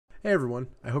Hey everyone,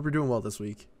 I hope you're doing well this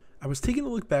week. I was taking a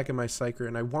look back at my Psyker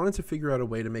and I wanted to figure out a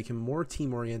way to make him more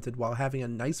team-oriented while having a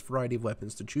nice variety of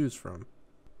weapons to choose from.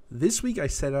 This week I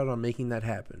set out on making that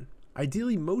happen.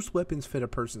 Ideally, most weapons fit a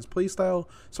person's playstyle,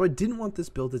 so I didn't want this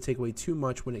build to take away too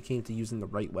much when it came to using the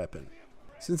right weapon.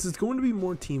 Since it's going to be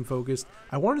more team-focused,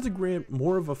 I wanted to grant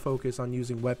more of a focus on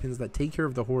using weapons that take care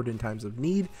of the horde in times of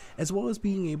need, as well as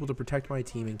being able to protect my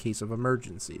team in case of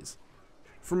emergencies.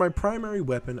 For my primary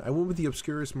weapon, I went with the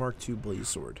Curios Mark II Blaze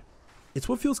Sword. It's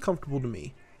what feels comfortable to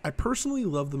me. I personally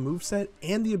love the moveset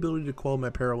and the ability to quell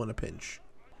my peril in a pinch.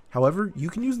 However,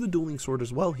 you can use the dueling sword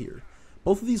as well here.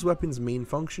 Both of these weapons' main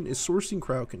function is sourcing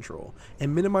crowd control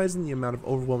and minimizing the amount of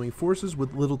overwhelming forces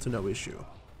with little to no issue.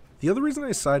 The other reason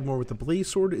I side more with the Blaze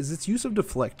Sword is its use of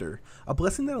Deflector, a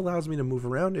blessing that allows me to move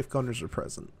around if gunners are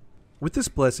present. With this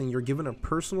blessing, you're given a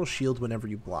personal shield whenever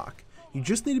you block. You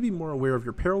just need to be more aware of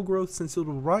your peril growth since it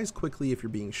will rise quickly if you're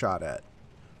being shot at.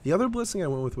 The other blessing I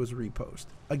went with was Repost.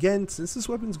 Again, since this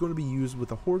weapon is going to be used with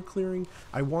a horde clearing,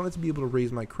 I wanted to be able to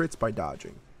raise my crits by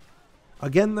dodging.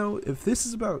 Again though, if this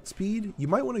is about speed, you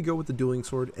might want to go with the dueling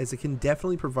sword as it can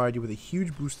definitely provide you with a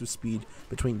huge boost of speed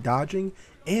between dodging,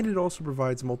 and it also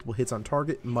provides multiple hits on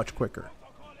target much quicker.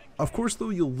 Of course though,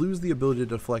 you'll lose the ability to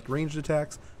deflect ranged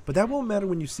attacks, but that won't matter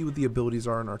when you see what the abilities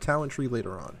are in our talent tree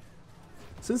later on.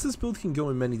 Since this build can go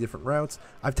in many different routes,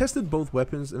 I've tested both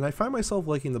weapons and I find myself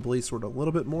liking the Blaze Sword a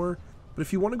little bit more, but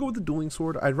if you want to go with the dueling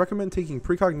sword, I'd recommend taking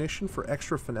Precognition for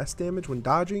extra finesse damage when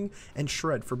dodging, and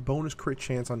Shred for bonus crit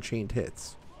chance on chained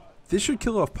hits. This should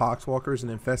kill off poxwalkers and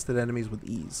infested enemies with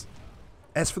ease.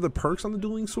 As for the perks on the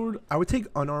dueling sword, I would take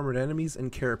unarmored enemies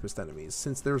and carapace enemies,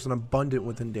 since there's an abundant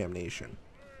within Damnation.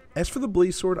 As for the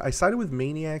Blaze Sword, I sided with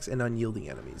maniacs and unyielding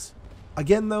enemies.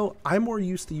 Again though, I'm more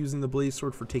used to using the Blaze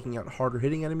Sword for taking out harder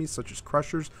hitting enemies such as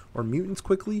Crushers or Mutants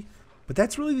quickly, but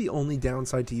that's really the only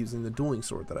downside to using the dueling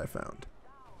sword that I found.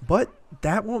 But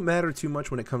that won't matter too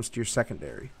much when it comes to your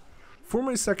secondary. For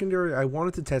my secondary, I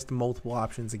wanted to test multiple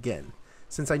options again.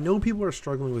 Since I know people are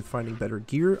struggling with finding better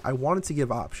gear, I wanted to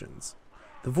give options.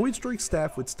 The Void Strike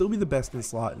staff would still be the best in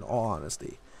slot in all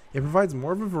honesty. It provides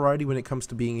more of a variety when it comes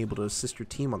to being able to assist your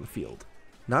team on the field.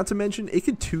 Not to mention, it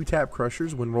could 2-tap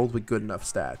Crushers when rolled with good enough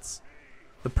stats.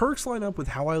 The perks line up with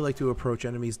how I like to approach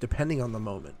enemies depending on the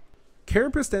moment.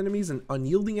 Carapace enemies and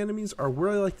unyielding enemies are where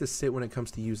I like to sit when it comes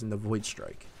to using the Void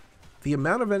Strike. The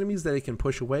amount of enemies that it can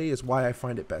push away is why I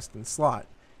find it best in slot.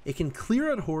 It can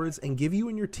clear out hordes and give you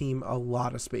and your team a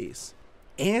lot of space.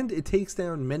 And it takes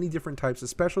down many different types of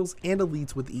specials and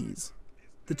elites with ease.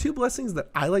 The two blessings that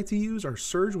I like to use are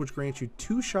Surge, which grants you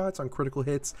 2 shots on critical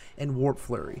hits, and Warp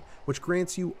Flurry, which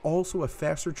grants you also a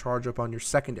faster charge up on your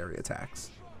secondary attacks.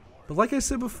 But like I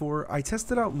said before, I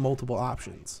tested out multiple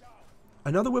options.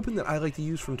 Another weapon that I like to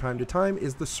use from time to time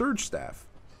is the Surge Staff.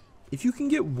 If you can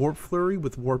get Warp Flurry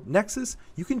with Warp Nexus,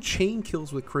 you can chain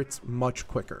kills with crits much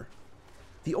quicker.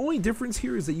 The only difference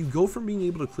here is that you go from being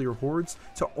able to clear hordes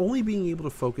to only being able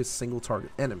to focus single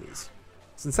target enemies.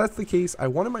 Since that's the case, I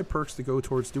wanted my perks to go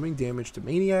towards doing damage to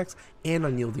maniacs and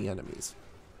unyielding enemies.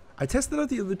 I tested out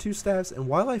the other two staffs, and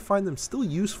while I find them still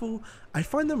useful, I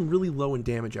find them really low in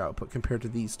damage output compared to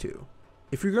these two.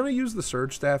 If you're going to use the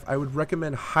Surge Staff, I would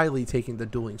recommend highly taking the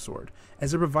Dueling Sword,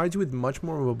 as it provides you with much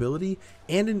more mobility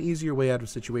and an easier way out of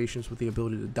situations with the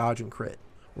ability to dodge and crit.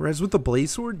 Whereas with the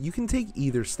Blaze Sword, you can take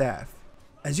either staff,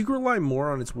 as you can rely more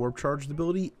on its warp charged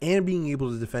ability and being able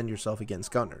to defend yourself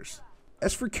against gunners.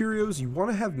 As for Curios, you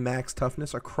want to have max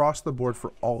toughness across the board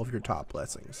for all of your top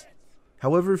blessings.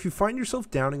 However, if you find yourself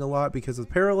downing a lot because of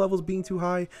peril levels being too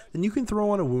high, then you can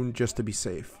throw on a wound just to be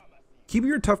safe. Keeping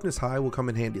your toughness high will come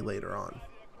in handy later on.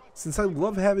 Since I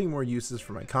love having more uses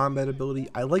for my combat ability,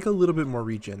 I like a little bit more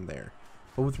regen there.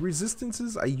 But with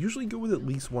resistances, I usually go with at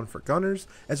least one for gunners,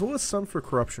 as well as some for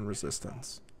corruption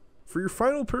resistance. For your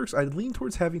final perks, I'd lean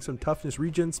towards having some toughness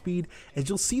regen speed, as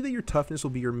you'll see that your toughness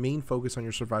will be your main focus on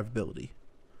your survivability.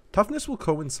 Toughness will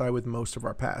coincide with most of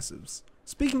our passives.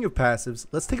 Speaking of passives,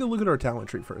 let's take a look at our talent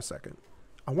tree for a second.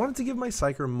 I wanted to give my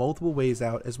Psyker multiple ways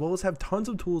out, as well as have tons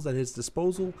of tools at his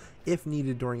disposal if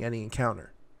needed during any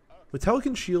encounter. With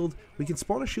Telekin Shield, we can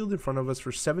spawn a shield in front of us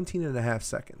for 17.5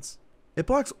 seconds. It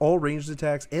blocks all ranged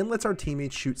attacks and lets our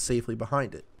teammates shoot safely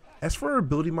behind it. As for our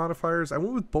ability modifiers, I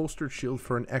went with Bolstered Shield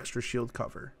for an extra shield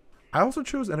cover. I also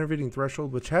chose Enervating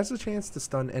Threshold, which has a chance to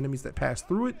stun enemies that pass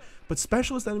through it, but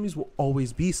specialist enemies will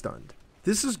always be stunned.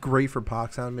 This is great for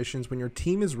Poxhound missions when your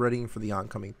team is readying for the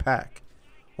oncoming pack.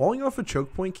 Walling off a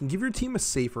choke point can give your team a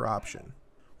safer option.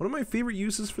 One of my favorite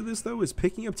uses for this though is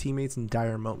picking up teammates in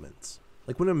dire moments.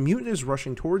 Like when a mutant is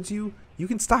rushing towards you, you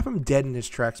can stop him dead in his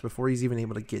tracks before he's even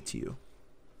able to get to you.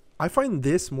 I find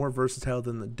this more versatile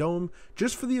than the dome,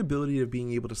 just for the ability of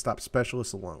being able to stop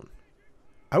specialists alone.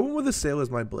 I went with a sail as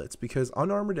my blitz because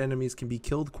unarmored enemies can be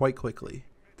killed quite quickly.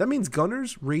 That means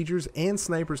gunners, ragers, and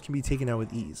snipers can be taken out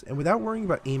with ease, and without worrying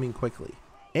about aiming quickly.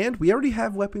 And we already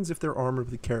have weapons if they're armored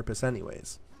with carapace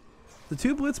anyways. The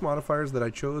two blitz modifiers that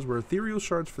I chose were ethereal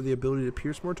shards for the ability to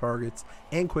pierce more targets,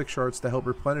 and quick shards to help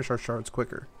replenish our shards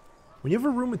quicker. When you have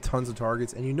a room with tons of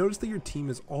targets and you notice that your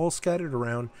team is all scattered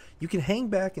around, you can hang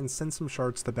back and send some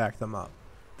shards to back them up.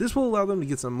 This will allow them to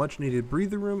get some much needed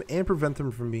breather room and prevent them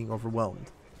from being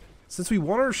overwhelmed. Since we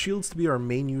want our shields to be our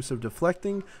main use of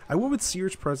deflecting, I went with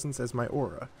Seer's Presence as my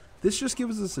aura. This just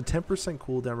gives us a 10%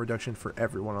 cooldown reduction for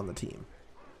everyone on the team.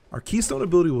 Our keystone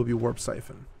ability will be Warp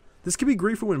Siphon. This can be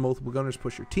great for when multiple gunners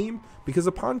push your team, because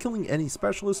upon killing any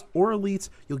specialists or elites,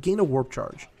 you'll gain a warp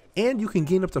charge, and you can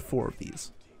gain up to 4 of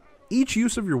these. Each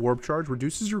use of your warp charge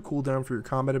reduces your cooldown for your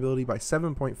combat ability by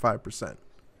 7.5%.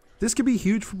 This can be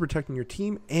huge for protecting your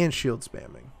team and shield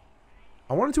spamming.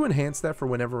 I wanted to enhance that for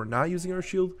whenever we're not using our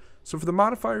shield, so for the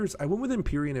modifiers, I went with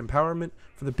Empyrean Empowerment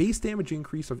for the base damage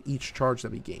increase of each charge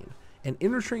that we gain, and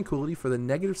Inner Tranquility for the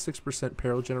negative 6%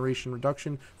 peril generation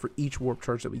reduction for each warp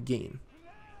charge that we gain.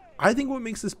 I think what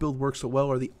makes this build work so well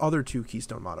are the other two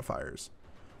keystone modifiers.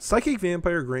 Psychic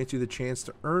Vampire grants you the chance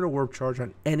to earn a warp charge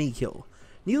on any kill.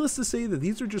 Needless to say that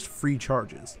these are just free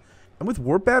charges. And with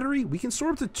Warp Battery, we can store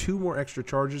up to 2 more extra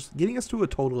charges, getting us to a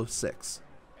total of 6.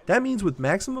 That means with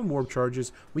maximum warp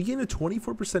charges, we gain a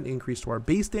 24% increase to our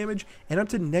base damage and up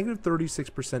to negative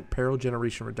 36% peril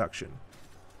generation reduction.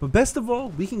 But best of all,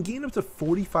 we can gain up to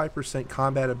 45%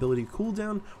 combat ability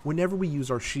cooldown whenever we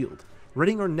use our shield,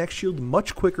 readying our next shield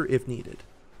much quicker if needed.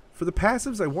 For the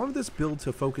passives, I wanted this build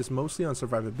to focus mostly on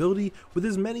survivability with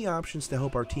as many options to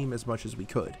help our team as much as we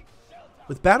could.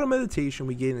 With Battle Meditation,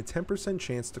 we gain a 10%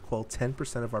 chance to quell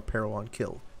 10% of our peril on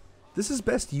kill. This is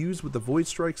best used with the Void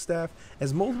Strike staff,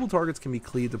 as multiple targets can be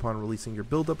cleaved upon releasing your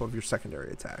buildup of your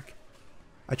secondary attack.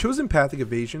 I chose Empathic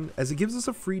Evasion as it gives us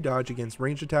a free dodge against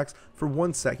ranged attacks for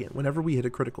 1 second whenever we hit a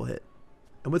critical hit.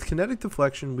 And with Kinetic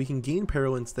Deflection, we can gain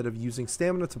peril instead of using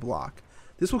stamina to block.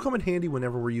 This will come in handy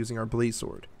whenever we're using our Blaze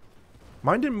Sword.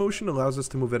 Mind in Motion allows us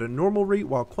to move at a normal rate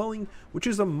while quelling, which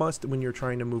is a must when you're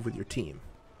trying to move with your team.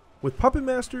 With Puppet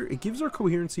Master, it gives our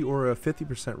Coherency Aura a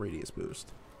 50% radius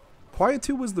boost.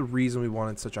 Quietude was the reason we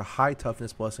wanted such a high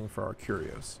toughness blessing for our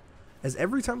Curios, as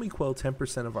every time we quell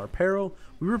 10% of our peril,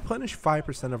 we replenish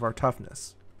 5% of our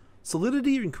toughness.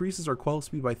 Solidity increases our quell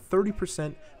speed by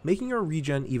 30%, making our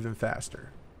regen even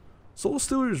faster. Soul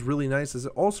Stealer is really nice as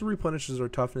it also replenishes our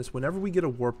toughness whenever we get a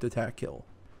warped attack kill.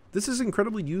 This is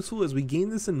incredibly useful as we gain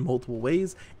this in multiple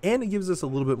ways, and it gives us a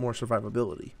little bit more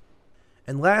survivability.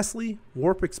 And lastly,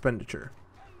 Warp Expenditure,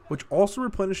 which also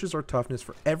replenishes our toughness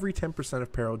for every 10%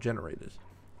 of peril generated.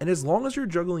 And as long as you're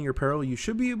juggling your peril, you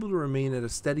should be able to remain at a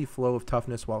steady flow of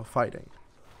toughness while fighting.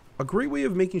 A great way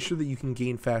of making sure that you can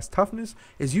gain fast toughness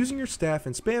is using your staff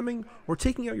and spamming, or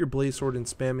taking out your Blaze Sword and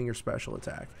spamming your special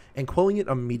attack, and quelling it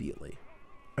immediately.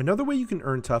 Another way you can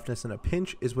earn toughness in a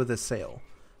pinch is with a sail.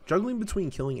 Juggling between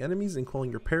killing enemies and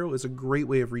quelling your peril is a great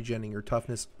way of regenerating your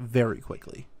toughness very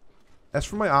quickly. As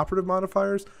for my operative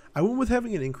modifiers, I went with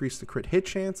having an increase to crit hit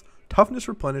chance, toughness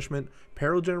replenishment,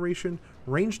 peril generation,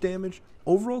 range damage,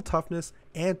 overall toughness,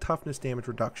 and toughness damage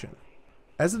reduction.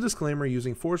 As a disclaimer,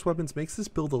 using force weapons makes this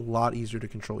build a lot easier to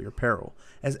control your peril,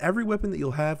 as every weapon that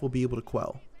you'll have will be able to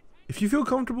quell. If you feel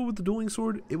comfortable with the dueling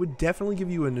sword, it would definitely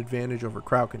give you an advantage over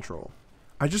crowd control.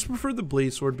 I just prefer the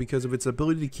Blaze Sword because of its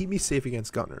ability to keep me safe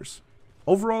against gunners.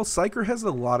 Overall, Psyker has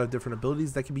a lot of different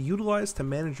abilities that can be utilized to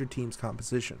manage your team's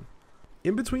composition.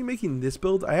 In between making this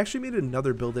build, I actually made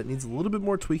another build that needs a little bit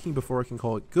more tweaking before I can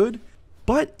call it good,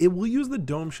 but it will use the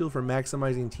Dome Shield for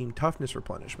maximizing team toughness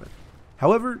replenishment.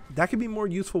 However, that can be more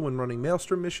useful when running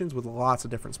Maelstrom missions with lots of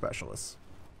different specialists.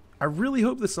 I really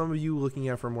hope that some of you looking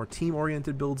out for more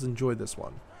team-oriented builds enjoy this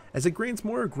one, as it grants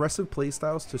more aggressive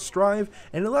playstyles to strive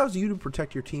and allows you to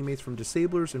protect your teammates from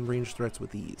disablers and ranged threats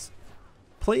with ease.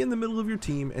 Play in the middle of your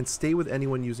team and stay with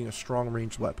anyone using a strong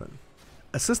ranged weapon.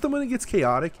 Assist them when it gets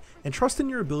chaotic, and trust in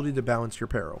your ability to balance your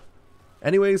peril.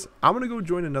 Anyways, I'm going to go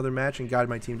join another match and guide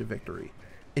my team to victory.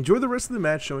 Enjoy the rest of the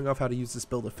match showing off how to use this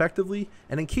build effectively,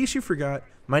 and in case you forgot,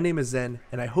 my name is Zen,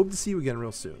 and I hope to see you again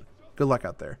real soon. Good luck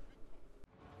out there.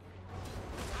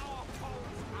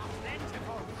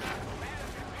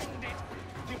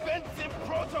 Defensive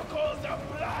protocols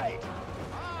applied!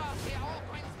 The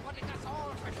Alpines putting us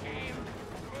all to shame.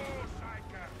 Go,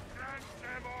 Psyker! Crush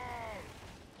them all!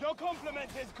 Your compliment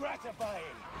is gratifying.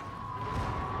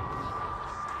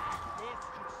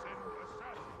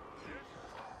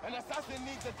 An assassin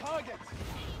needs a target.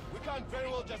 can't very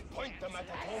well just point them at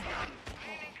the home.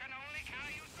 Training can only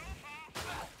carry you so far.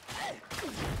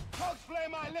 Cogs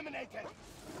flame eliminated!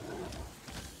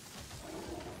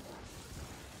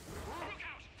 Look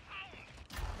out! Hound!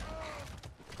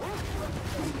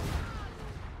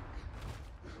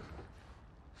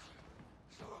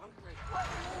 So hungry.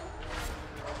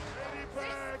 Ready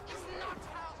back! This is not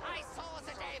how I saw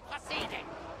the day proceeding.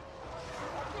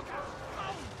 Look out!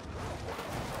 Hound!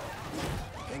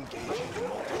 Engaging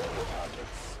multiple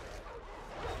targets.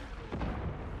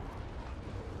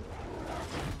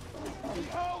 The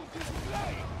hound is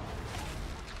slain!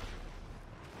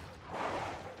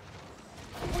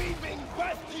 Weaving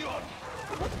bastion!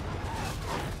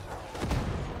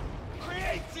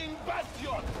 Creating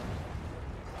bastion!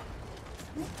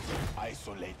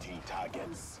 Isolating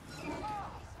targets.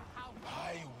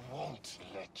 I won't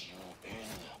let you in.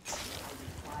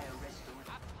 A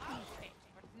pulpit,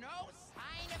 but no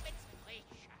sign of its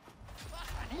preacher. What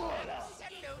an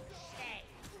absolute shame.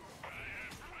 I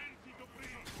have plenty to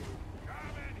bring.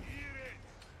 Come and hear it.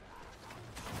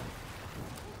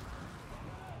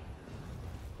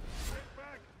 Get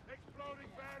back!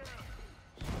 Exploding barrel!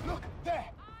 Look there!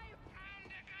 I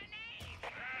found a grenade.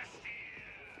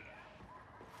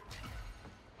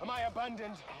 Am I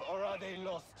abandoned or are they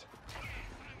lost? Yes,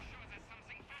 I'm sure there's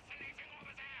something fascinating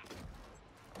over there.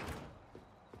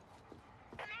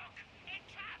 Look! It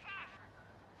trapper!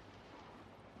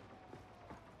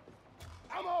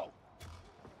 Ammo!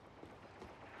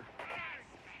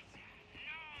 That's better.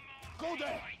 No more. Go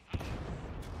there!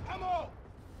 Ammo!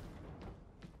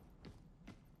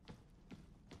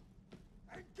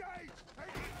 Engage!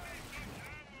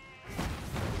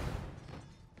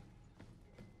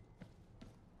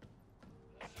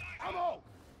 Ammo!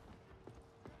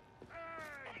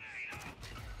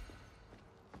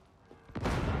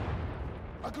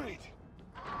 Agreed. The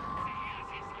Curios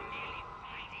are nearly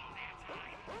biding their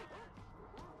time.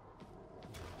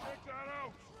 Take that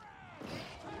out!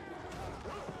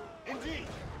 Indeed!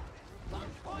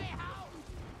 Look, boy, hound!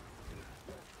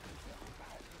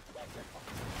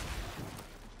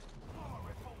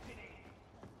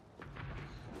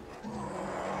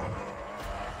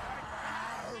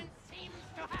 And seems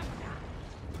to have done.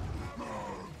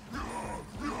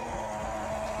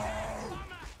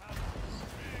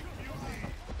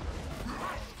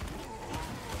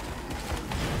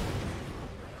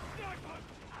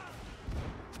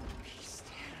 Be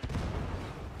still.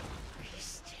 Be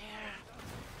still.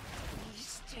 Be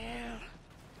still.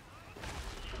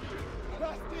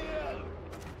 Bastille!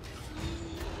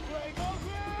 Greg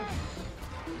over!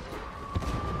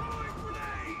 Throwing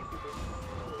grenade!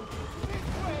 This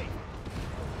way!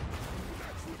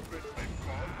 That's the best they've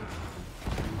got.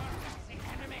 The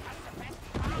enemy has the best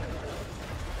ground.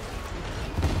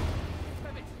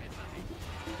 Permits misery.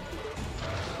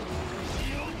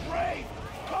 Shield brave!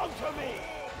 Come to me!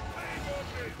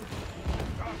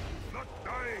 Not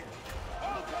dying!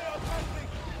 Okay, I'm passing!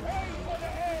 Aim for the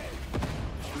head!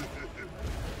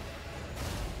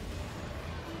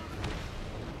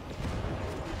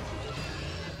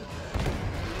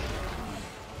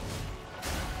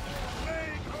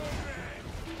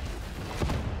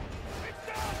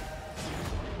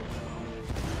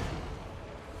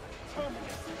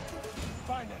 Terminus!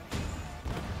 Finally!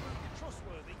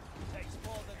 Trustworthy takes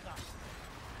more than that.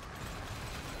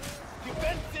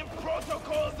 Defensive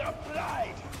protocols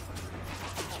applied!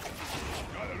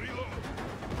 Gotta reload!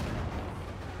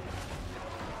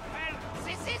 Well,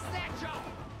 this is their job.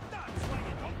 That's why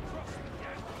you don't trust me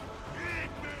yet.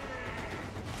 Hit me!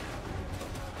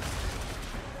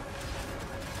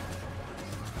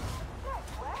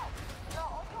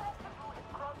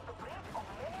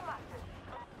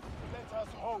 Let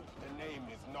us hope the name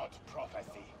is not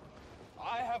prophecy.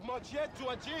 I have much yet to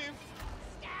achieve.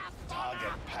 Staff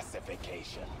Target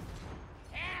pacification.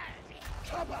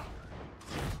 Trouble!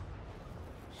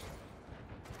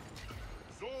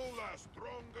 Zola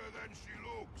stronger than she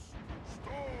looks.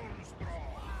 Stone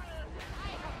strong. I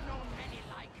have known many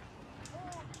like her.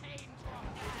 All came to a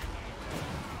bad end.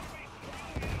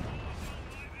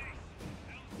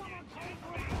 Someone call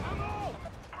for Ammo!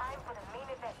 Time for the main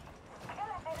event. Can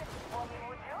I finish before me,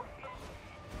 would you?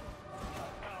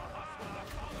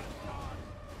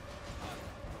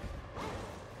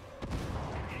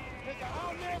 There's a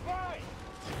hound nearby!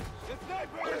 The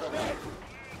sniper is dead!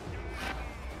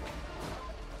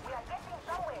 We are getting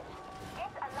somewhere.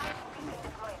 Get a line to be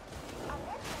deployed.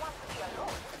 Unless you want to be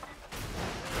alone.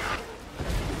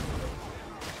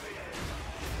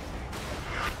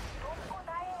 Don't go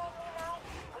dying on me now.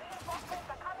 Reinforcements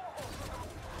are coming in.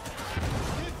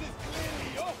 This is clearly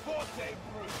your forte,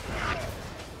 Bruce.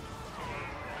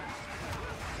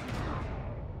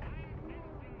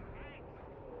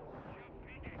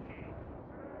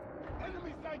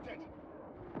 spotted!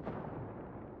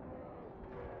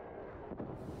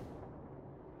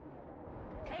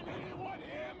 Can anyone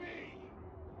hear me?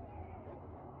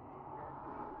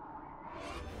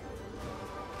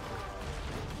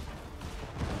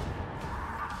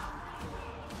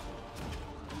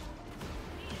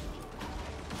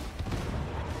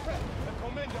 A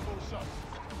commendable shot.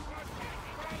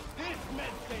 This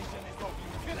med station is of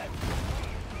utility.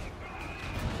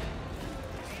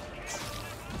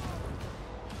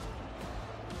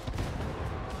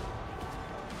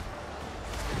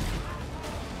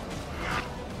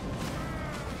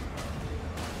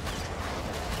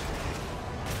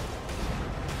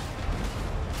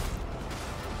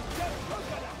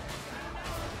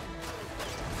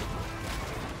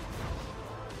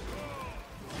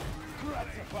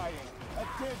 Gratifying. A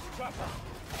dead trapper.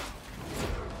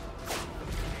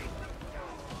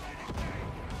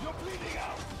 You're bleeding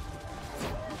out.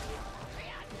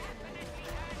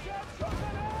 Get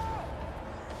trapper now!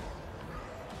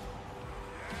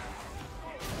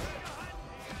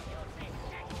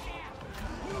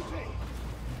 Lucy!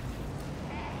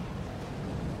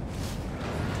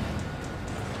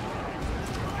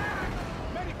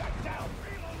 Medivac down!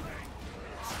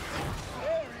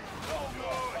 There is no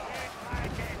more! I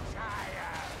get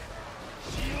tired!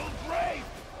 Shield brave!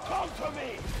 Come to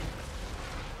me!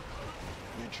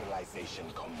 Neutralization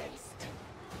commenced.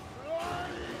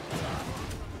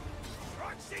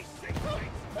 Roxy, six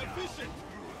things! Efficient!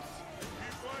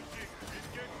 Keep watching. It's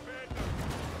getting better.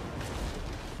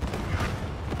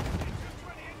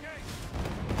 20 engaged.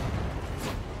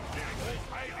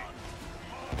 Hiding.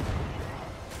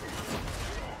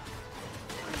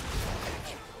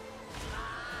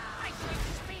 I should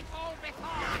speak all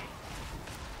before me.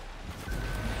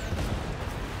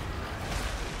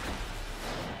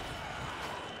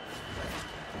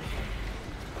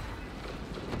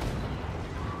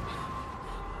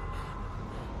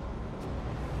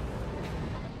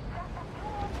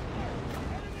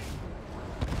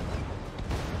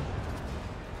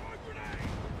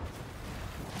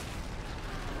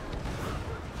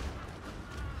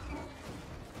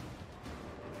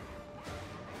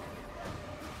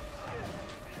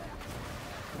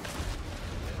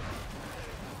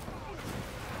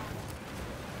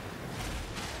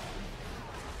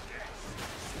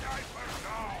 Sniper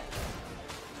now!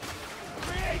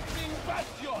 Creating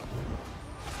bastion!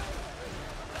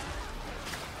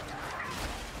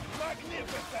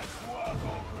 Magnificent work,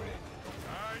 Ogrin!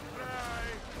 I try.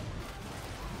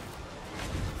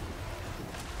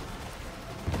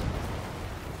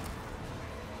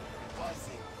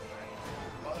 Buzzing.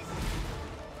 Buzzing.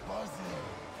 Buzzing.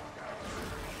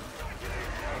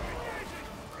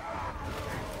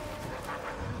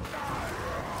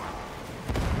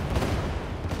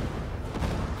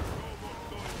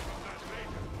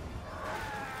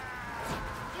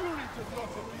 Fury does not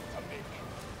appear to make.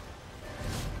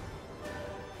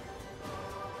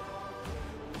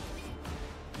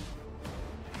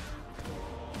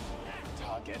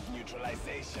 Target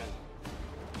neutralization.